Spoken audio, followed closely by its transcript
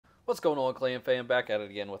What's going on, Clan fan? Back at it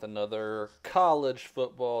again with another College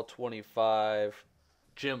Football 25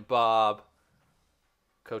 Jim Bob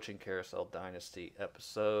Coaching Carousel Dynasty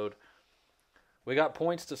episode. We got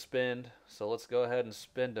points to spend, so let's go ahead and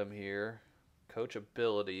spend them here. Coach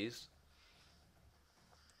abilities.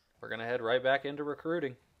 We're going to head right back into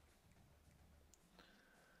recruiting.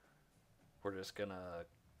 We're just going to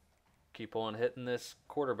keep on hitting this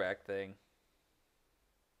quarterback thing.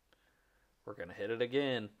 We're going to hit it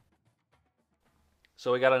again.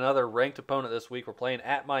 So we got another ranked opponent this week. We're playing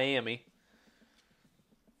at Miami.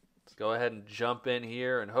 Let's go ahead and jump in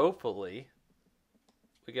here, and hopefully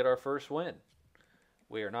we get our first win.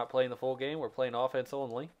 We are not playing the full game. We're playing offense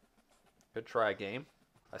only. Good try game.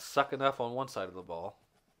 I suck enough on one side of the ball.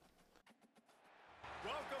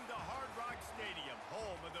 Welcome to Hard Rock Stadium,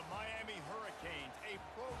 home of the Miami Hurricanes, a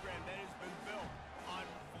program that has been built on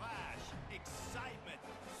flash, excitement,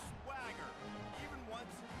 swagger, even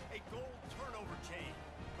once a goal turnover chain.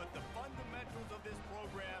 But the fundamentals of this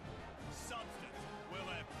program, substance. We'll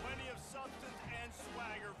have plenty of substance and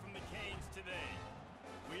swagger from the Canes today.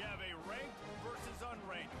 We have a ranked versus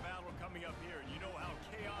unranked battle coming up here, and you know how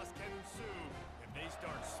chaos can ensue if they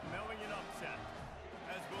start smelling an upset.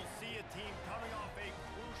 As we'll see a team coming off a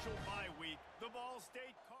crucial bye week, the Ball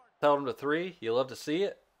State Cardinals. Held them to 3. You love to see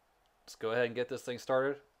it. Let's go ahead and get this thing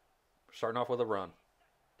started. We're starting off with a run.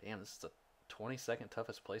 Damn, this is the 22nd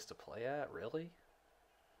toughest place to play at? Really?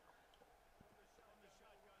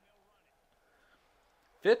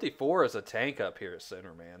 54 is a tank up here at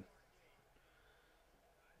center, man.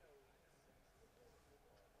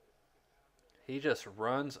 He just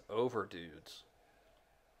runs over dudes.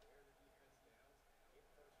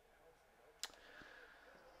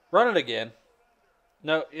 Run it again.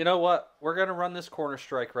 No, you know what? We're going to run this corner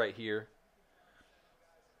strike right here.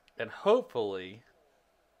 And hopefully...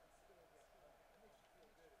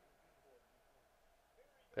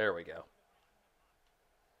 There we go.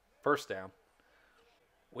 First down.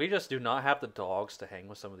 We just do not have the dogs to hang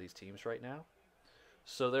with some of these teams right now.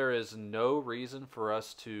 So there is no reason for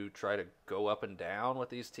us to try to go up and down with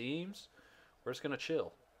these teams. We're just going to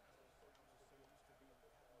chill.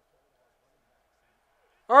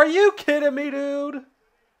 Are you kidding me, dude?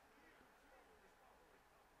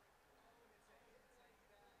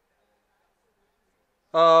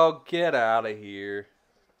 Oh, get out of here.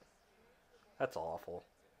 That's awful.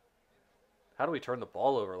 How do we turn the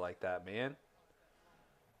ball over like that, man?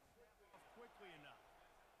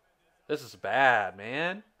 This is bad,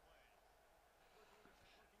 man.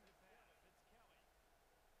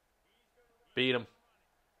 Beat him.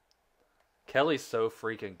 Kelly's so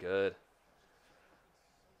freaking good.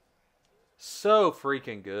 So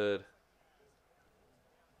freaking good.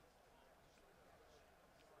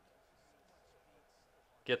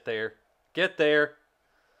 Get there. Get there.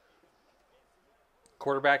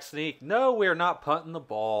 Quarterback sneak. No, we're not punting the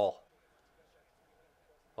ball.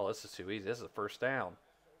 Oh, this is too easy. This is a first down.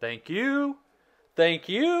 Thank you. Thank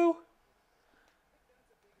you.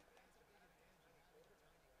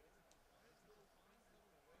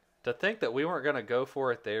 To think that we weren't going to go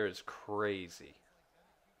for it there is crazy.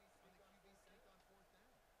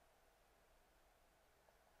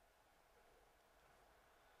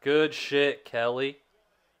 Good shit, Kelly.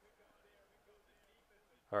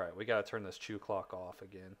 All right, we got to turn this chew clock off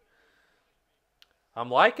again. I'm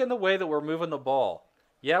liking the way that we're moving the ball.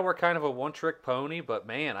 Yeah, we're kind of a one-trick pony, but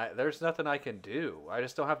man, there's nothing I can do. I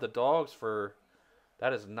just don't have the dogs for...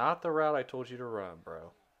 That is not the route I told you to run,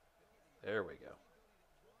 bro. There we go.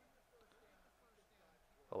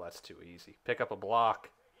 Oh, that's too easy. Pick up a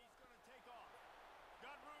block.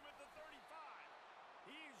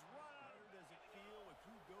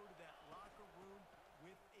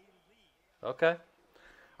 Okay.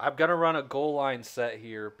 I'm going to run a goal line set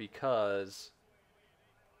here because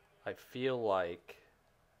I feel like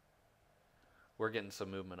we're getting some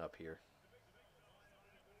movement up here.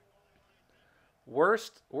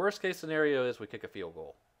 Worst case scenario is we kick a field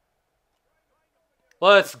goal.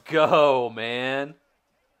 Let's go, man.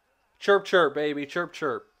 Chirp, chirp, baby. Chirp,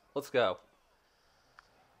 chirp. Let's go.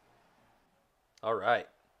 All right.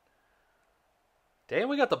 Damn,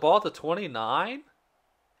 we got the ball at the 29?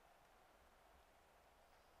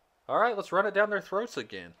 All right, let's run it down their throats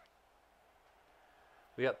again.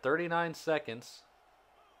 We got 39 seconds.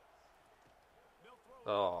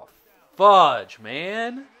 Oh, fudge,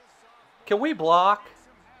 man. Can we block?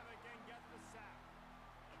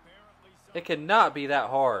 It cannot be that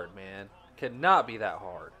hard, man. Cannot be that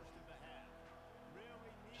hard.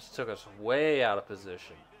 Just took us way out of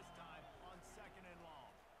position.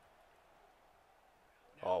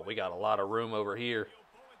 Oh, we got a lot of room over here.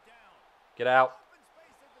 Get out.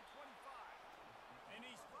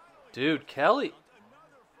 Dude, Kelly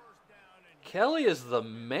is the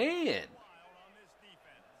man.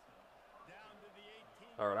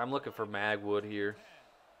 All right, I'm looking for Magwood here.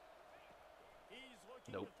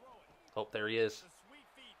 Nope. Oh, there he is.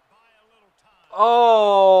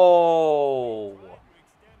 Oh!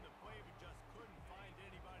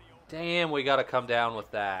 Damn, we got to come down with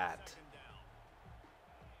that.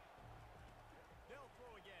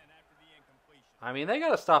 I mean, they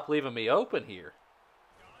got to stop leaving me open here.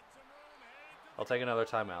 I'll take another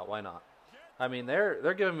timeout. Why not? I mean,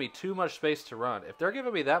 they're giving me too much space to run. If they're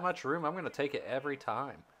giving me that much room, I'm going to take it every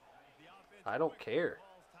time. I don't care.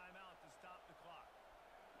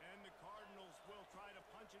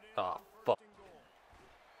 Oh, fuck.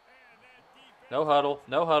 No huddle.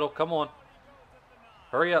 No huddle. Come on.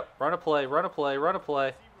 Hurry up. Run a play. Run a play. Run a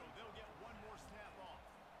play.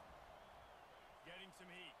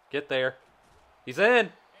 Get there. He's in.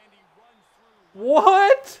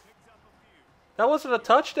 What? That wasn't a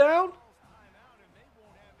touchdown?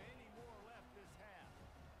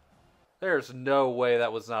 There's no way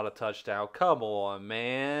that was not a touchdown. Come on,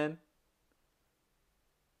 man.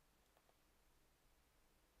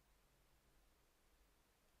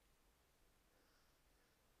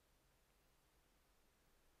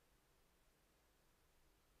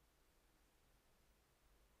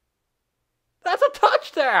 That's a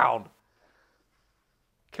touchdown.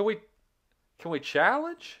 Can we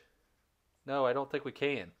challenge? No, I don't think we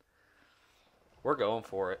can. We're going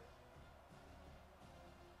for it.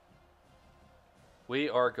 We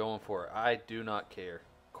are going for it. I do not care.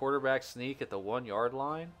 Quarterback sneak at the 1 yard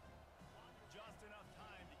line.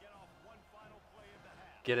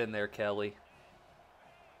 Get in there, Kelly.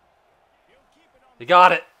 You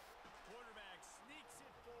got it.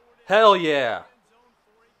 Hell yeah.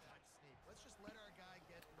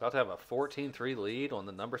 About to have a 14-3 lead on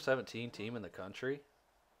the number 17 team in the country.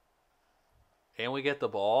 And we get the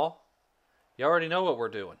ball. You already know what we're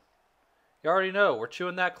doing. You already know. We're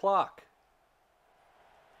chewing that clock.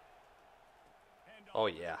 Oh,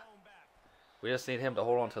 yeah. We just need him to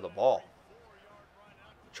hold on to the ball.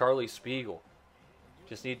 Charlie Spiegel.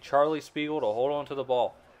 Just need Charlie Spiegel to hold on to the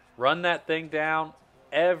ball. Run that thing down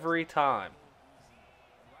every time.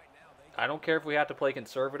 I don't care if we have to play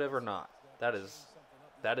conservative or not. That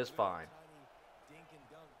is fine.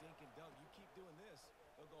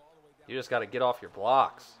 You just got to get off your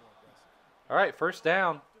blocks. All right, first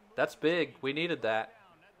down. That's big. We needed that.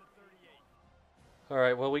 All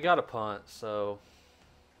right, well, we got a punt, so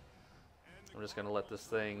I'm just going to let this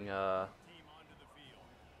thing we'll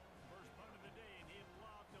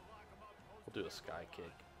do a sky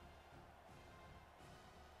kick.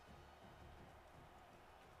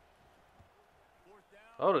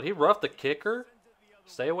 Oh, did he rough the kicker?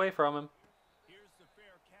 Stay away from him.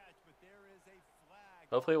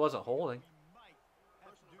 Hopefully it wasn't holding.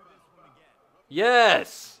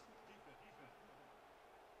 Yes!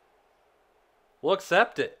 We'll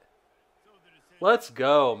accept it. Let's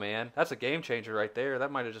go, man. That's a game changer right there.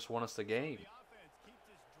 That might have just won us the game.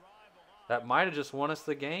 That might have just won us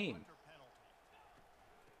the game.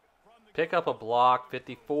 Pick up a block.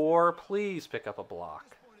 54. Please pick up a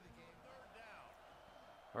block.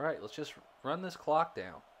 All right, let's just run this clock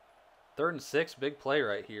down. 3rd and 6, big play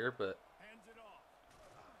right here, but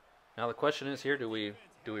now the question is here, do we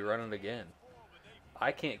run it again?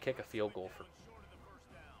 I can't kick a field goal for.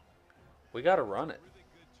 We got to run it.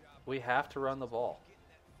 We have to run the ball.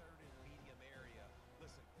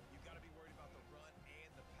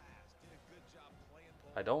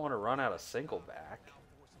 I don't want to run out of single back.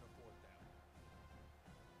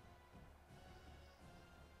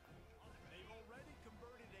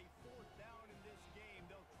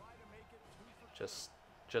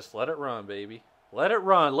 Just let it run, baby. Let it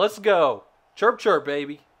run. Let's go. Chirp, chirp,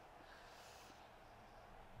 baby.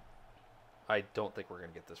 I don't think we're going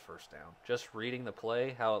to get this first down. Just reading the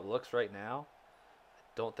play, how it looks right now, I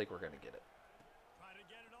don't think we're going to get it.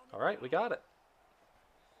 All right, we got it.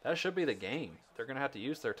 That should be the game. They're going to have to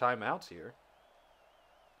use their timeouts here.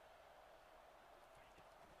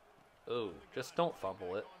 Oh, just don't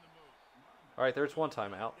fumble it. All right, there's one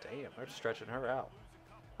timeout. Damn, they're stretching her out.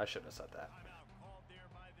 I shouldn't have said that.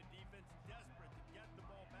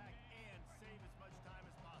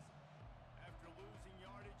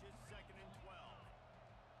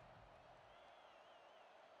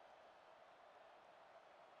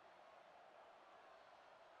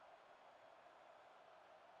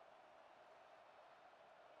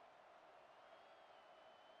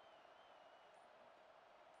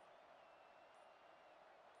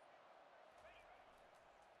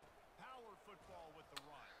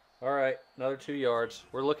 All right, another 2 yards.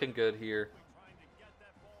 We're looking good here.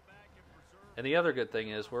 And the other good thing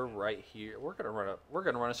is we're right here. We're gonna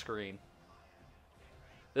run a screen.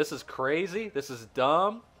 This is crazy. This is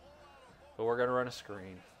dumb. But we're gonna run a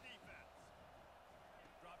screen.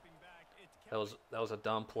 That was a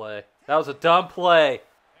dumb play. That was a dumb play.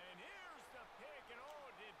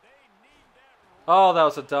 Oh, that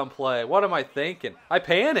was a dumb play. What am I thinking? I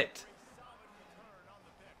panicked.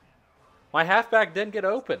 My halfback didn't get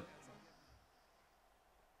open.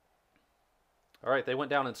 All right, they went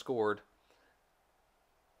down and scored.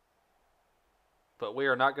 But we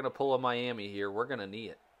are not going to pull a Miami here. We're going to knee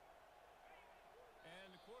it.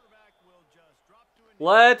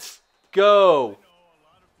 Let's go.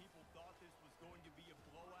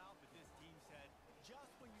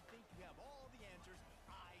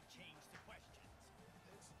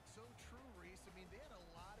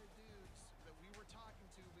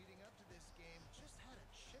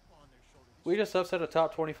 We just upset a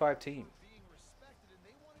top 25 team.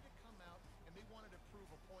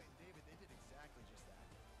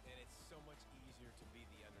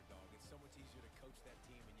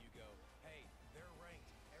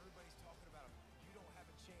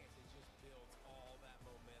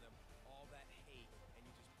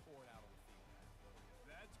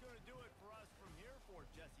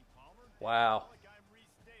 Wow.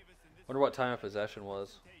 Wonder what time of possession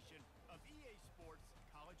was.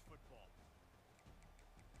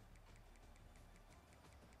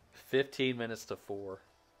 15 minutes to 4.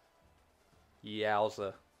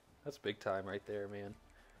 Yowza. That's big time right there, man.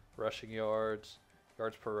 Rushing yards.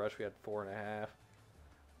 Yards per rush, we had 4.5.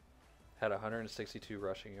 Had 162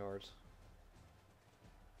 rushing yards.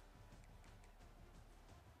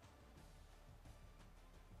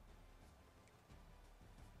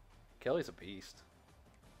 Kelly's a beast.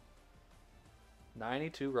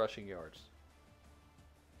 92 rushing yards.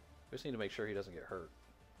 We just need to make sure he doesn't get hurt.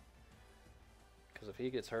 Because if he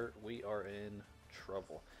gets hurt, we are in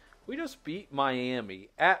trouble. We just beat Miami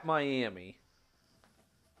at Miami.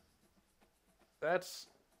 That's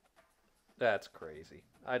crazy.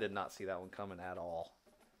 I did not see that one coming at all.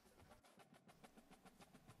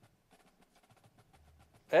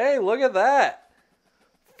 Hey, look at that.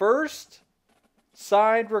 First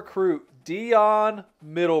signed recruit, Dion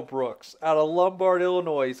Middlebrooks, out of Lombard,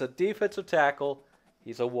 Illinois. He's a defensive tackle.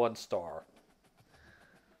 He's a 1-star.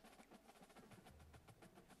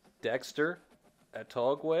 Dexter at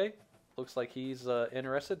Togway. Looks like he's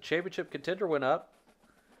interested. Championship contender went up.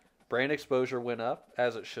 Brand exposure went up,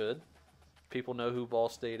 as it should. People know who Ball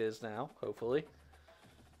State is now, hopefully.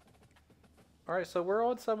 All right, so we're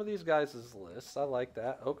on some of these guys' lists. I like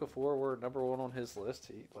that. Okafor, we're number 1 on his list.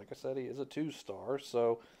 He, like I said, he is a 2-star.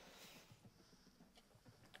 So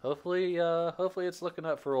hopefully it's looking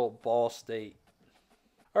up for old Ball State.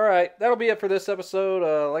 All right, that'll be it for this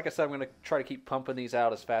episode. Like I said, I'm going to try to keep pumping these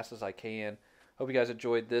out as fast as I can. Hope you guys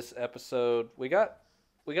enjoyed this episode. We got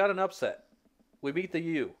an upset. We beat the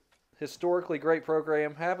U. Historically great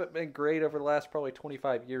program. Haven't been great over the last probably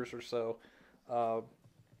 25 years or so.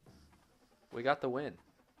 We got the win.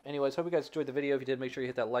 Anyways, hope you guys enjoyed the video. If you did, make sure you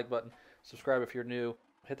hit that like button. Subscribe if you're new.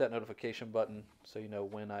 Hit that notification button so you know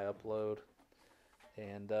when I upload.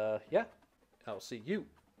 And, yeah, I'll see you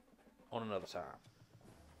on another time.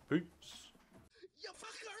 Peace. You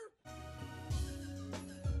fucker!